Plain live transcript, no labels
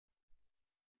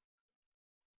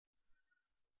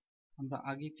আমরা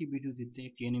আগে একটি ভিডিওতে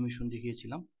একটি অ্যানিমেশন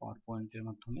দেখিয়েছিলাম পাওয়ার পয়েন্টের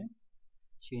মাধ্যমে।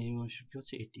 সেই অ্যানিমেশনটি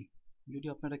হচ্ছে এটি। যদি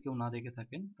আপনারা কেউ না দেখে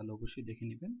থাকেন তাহলে অবশ্যই দেখে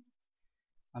নেবেন।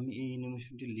 আমি এই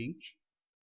অ্যানিমেশনটির লিংক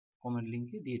কমেন্ট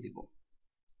লিংকে দিয়ে দিব।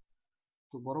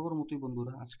 তো বরাবর মতোই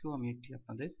বন্ধুরা, আজকেও আমি একটি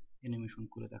আপনাদের অ্যানিমেশন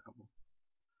করে দেখাবো।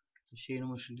 তো সেই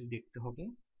অ্যানিমেশনটি দেখতে হবে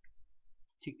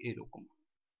ঠিক এরকম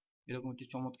একটি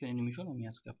চমৎকার অ্যানিমেশন আমি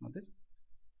আজকে আপনাদের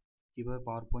কিভাবে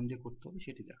পাওয়ার পয়েন্ট দিয়ে করতে হবে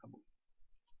সেটি দেখাবো।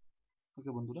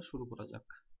 ওকে বন্ধুরা, শুরু করা যাক।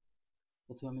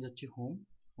 প্রথমে আমি যাচ্ছি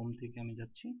হোম থেকে আমি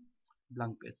যাচ্ছি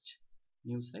blank page,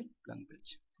 new site blank page.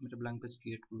 আমি একটা ব্ল্যাঙ্ক পেজ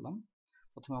ক্রিয়েট করলাম।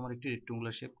 প্রথমে আমার একটি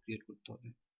রেক্ট্যাঙ্গুলার শেপ ক্রিয়েট করতে হবে।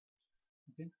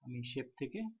 ওকে, আমি শেপ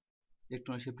থেকে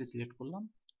রেক্ট্যাঙ্গুলার শেপটি সিলেক্ট করলাম।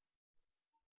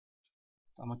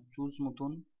 আমার চুজ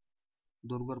মতন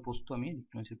দৈর্ঘ্য আর প্রস্থ আমি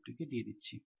রেক্ট্যাঙ্গুলার শেপটিকে দিয়ে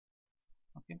দিচ্ছি।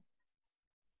 ওকে,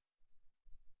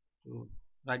 তো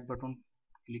রাইট বাটন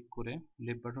ক্লিক করে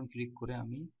লেফট বাটন ক্লিক করে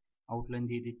আমি আউটলাইন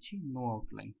দিয়ে দিচ্ছি নো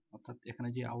আউটলাইন, অর্থাৎ এখানে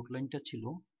যে আউটলাইনটা ছিল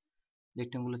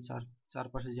রেক্ট্যাঙ্গুলার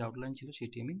চারপাশে যে আউটলাইন ছিল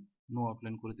সেটি আমি নো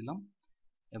আউটলাইন করে দিলাম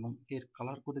এবং এর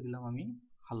কালার করে দিলাম আমি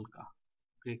হালকা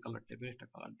গ্রে কালার টাইপের একটা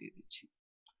কালার দিয়ে দিচ্ছি।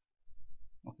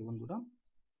 ওকে বন্ধুরা,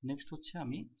 নেক্সট হচ্ছে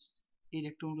আমি এই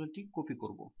রেক্ট্যাঙ্গুলারটি কপি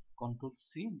করব। কন্ট্রোল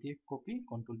সি দিয়ে কপি,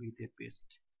 কন্ট্রোল ভি দিয়ে পেস্ট।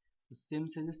 সেম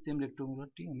সাইজের সেম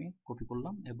রেক্ট্যাঙ্গুলারটি আমি কপি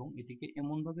করলাম এবং এটিকে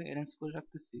এমনভাবে অ্যারেঞ্জ করে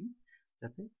রাখতেছি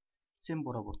যাতে সেম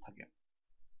বরাবর থাকে।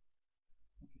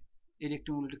 এই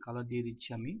রেক্ট্যাঙ্গুলারটি কালার দিয়ে দিচ্ছি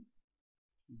আমি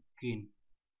গ্রিন,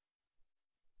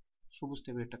 সবুজ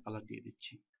টাইপের একটা কালার দিয়ে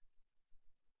দিচ্ছি।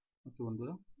 ওকে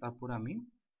বন্ধুরা, তারপরে আমি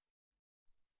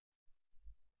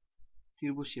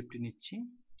ত্রিভুজ শেপটি নিচ্ছি।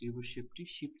 ত্রিভুজ শেপটি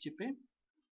শিফট চেপে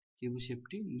ত্রিভুজ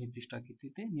শেপটি নির্দিষ্ট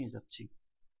আকৃতিতে নিয়ে যাচ্ছি।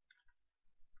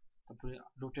 তারপরে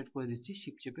রোটেট করে দিচ্ছি,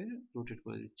 শিফট চেপে রোটেট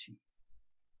করে দিচ্ছি।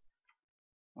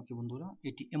 ওকে বন্ধুরা,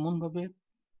 এটি এমনভাবে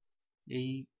এই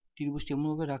ত্রিভুজটি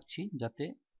এমনভাবে রাখছি যাতে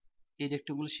এই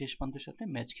রেক্ট্যাঙ্গুলার শেষ প্রান্তের সাথে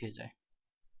ম্যাচ খেয়ে যায়।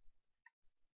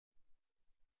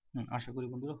 আশা করি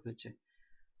বন্ধুরা হয়েছে।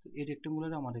 তো এই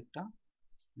রেক্ট্যাঙ্গুলারে আমার একটা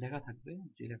লেখা থাকবে,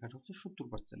 যে লেখাটা হচ্ছে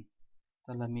 70%।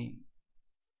 তাহলে আমি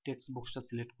টেক্সট বক্সটা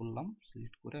সিলেক্ট করলাম,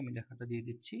 সিলেক্ট করে আমি লেখাটা দিয়ে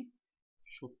দিচ্ছি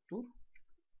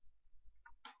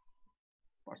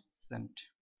 70%।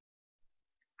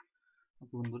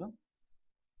 ওকে বন্ধুরা,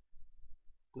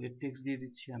 তো এর টেক্সট দিয়ে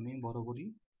দিচ্ছি আমি বরাবরই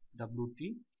WT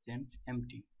সেন্ট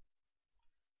এমটি।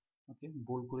 ওকে,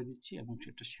 বোল্ড করে দিচ্ছি এবং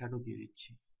সেটা শ্যাডো দিয়ে দিচ্ছি।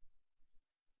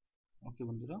 ওকে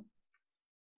বন্ধুরা,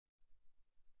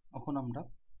 এখন আমাদের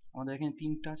এখানে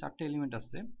চারটে এলিমেন্ট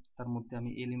আছে, তার মধ্যে আমি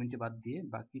এলিমেন্টটি বাদ দিয়ে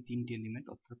বাকি তিনটি এলিমেন্ট,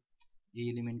 অর্থাৎ এই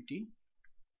এলিমেন্টটি,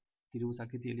 ত্রিভুজ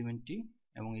আকৃতি এলিমেন্টটি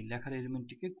এবং এই লেখার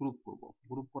এলিমেন্টটিকে গ্রুপ করব।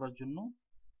 গ্রুপ করার জন্য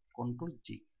কন্ট্রোল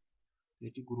জি,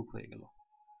 এটি গ্রুপ হয়ে গেল।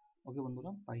 ওকে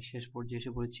বন্ধুরা, প্রায় শেষ পর্যায়ে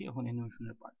এসে পড়েছি। এখন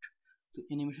অ্যানিমেশনের পার্ট। তো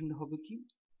অ্যানিমেশনটা হবে কি,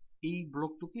 এই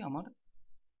ব্লকটুকি আমার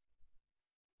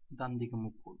ডান দিকে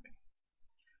মুভ করবে।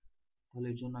 তাহলে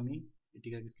এর জন্য আমি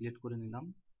এটিকে আগে সিলেক্ট করে নিলাম,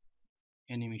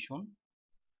 অ্যানিমেশন,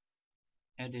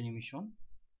 অ্যাড অ্যানিমেশন,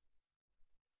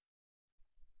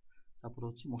 তারপর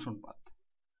হচ্ছে মোশন পাথ।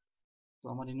 তো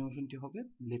আমার অ্যানিমেশনটি হবে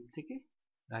লেফট থেকে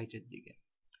রাইটের দিকে।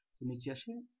 তো নিচে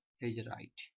আসে এই যে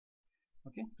রাইট।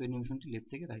 ওকে, তো অ্যানিমেশনটি লেফট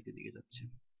থেকে রাইটের দিকে যাচ্ছে।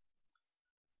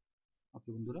 ওকে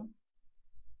বন্ধুরা,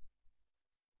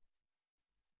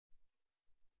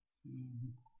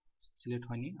 সিলেক্ট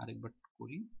হয়নি, আরেকবার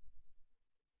করি।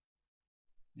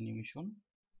 অ্যানিমেশন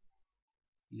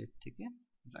লেফট থেকে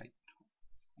রাইট,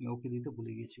 আমি ওকে দিতে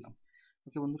ভুলে গিয়েছিলাম।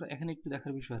 ওকে বন্ধুরা, এখানে একটু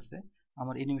দেখার বিষয় আছে।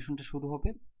 আমার অ্যানিমেশনটা শুরু হবে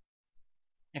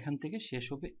এখান থেকে, শেষ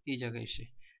হবে এই জায়গায় এসে।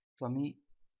 তো আমি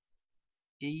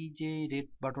এই যে রেড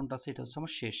বাটনটা আছে এটা হচ্ছে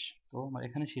আমার শেষ, তো আমার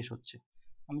এখানে শেষ হচ্ছে।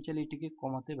 আমি চাইলে এটিকে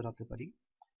কমাতে বাড়াতে পারি,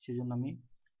 সেজন্য আমি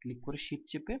ক্লিক করে শিফট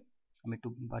চেপে আমি একটু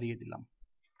বাড়িয়ে দিলাম।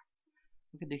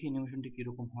 ওকে, দেখি অ্যানিমেশনটি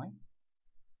কিরকম হয়।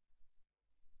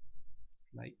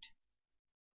 স্লাইড,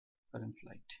 কারেন্ট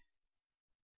স্লাইড,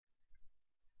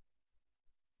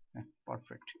 হ্যাঁ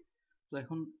পারফেক্ট। তো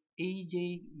এখন এই যে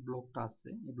ব্লকটা আছে,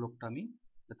 এই ব্লকটা আমি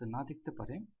যাতে না দেখতে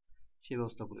পারে সেই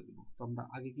ব্যবস্থা করে দেব। তো আমরা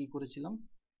আগে কি করেছিলাম,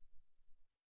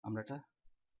 আমরা একটা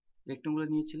রেক্ট্যাঙ্গুলার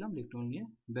নিয়েছিলাম, রেক্ট্যাঙ্গুলার নিয়ে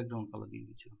ব্যাকগ্রাউন্ড কালার দিয়ে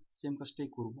দিয়েছিলাম। সেম কাজটাই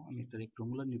করব। আমি একটা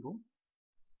রেক্ট্যাঙ্গুলার নিব,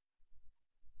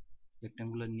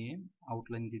 রেক্ট্যাঙ্গুলার নিয়ে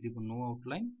আউটলাইন দিয়ে দিব নো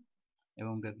আউটলাইন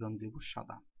এবং ব্যাকগ্রাউন্ড দিব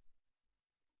সাদা।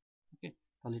 ওকে,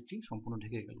 তাহলে এটি সম্পূর্ণ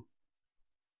ঢেকে গেল।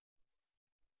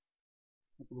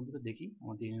 ওকে বন্ধুরা, দেখি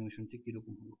আমাদের অ্যানিমেশনটি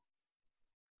কিরকম হলো।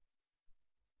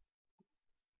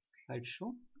 Slide show,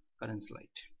 current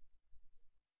slide.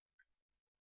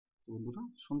 তো বন্ধুরা,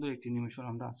 সুন্দর একটি অ্যানিমেশন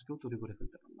আমরা আজকেও তৈরি করে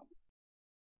ফেলতে পারলাম।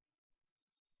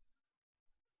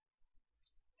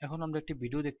 এখন আমরা একটি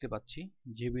ভিডিও দেখতে পাচ্ছি,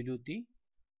 যে ভিডিওটি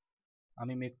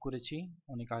আমি মেক করেছি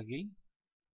অনেক আগেই।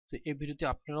 তো এই ভিডিওটি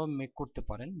আপনারাও মেক করতে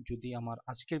পারেন যদি আমার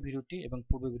আজকের ভিডিওটি এবং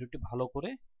পূর্বের ভিডিওটি ভালো করে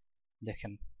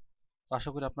দেখেন। তো আশা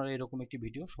করি আপনারা এরকম একটি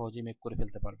ভিডিও সহজেই মেক করে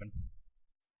ফেলতে পারবেন।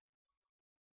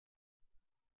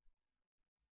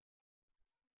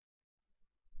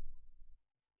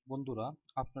 বন্ধুরা,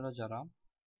 আপনারা যারা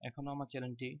এখনো আমার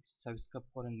চ্যানেলটি সাবস্ক্রাইব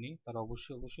করেননি তারা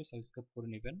অবশ্যই সাবস্ক্রাইব করে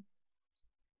নেবেন।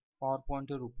 পাওয়ার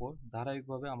পয়েন্টের উপর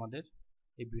ধারাবাহিকভাবে আমাদের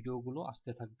এই ভিডিওগুলো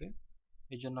আসতে থাকবে।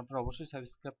 এই জন্য আপনারা অবশ্যই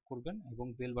সাবস্ক্রাইব করবেন এবং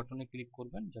বেল বাটনে ক্লিক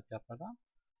করবেন যাতে আপনারা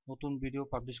নতুন ভিডিও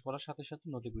পাবলিশ করার সাথে সাথে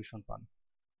নোটিফিকেশন পান।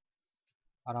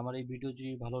 আর আমার এই ভিডিও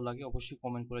যদি ভালো লাগে অবশ্যই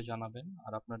কমেন্ট করে জানাবেন।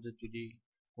 আর আপনাদের যদি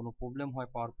কোনো প্রবলেম হয়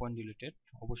পাওয়ার পয়েন্ট রিলেটেড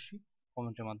অবশ্যই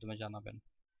কমেন্টের মাধ্যমে জানাবেন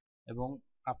এবং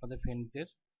আপনাদের ফ্রেন্ডদের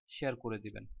শেয়ার করে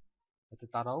দিবেন যাতে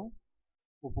তারাও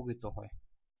উপকৃত হয়।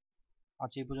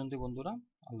 আজ এই পর্যন্তই বন্ধুরা,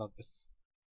 আল্লাহ হাফেজ।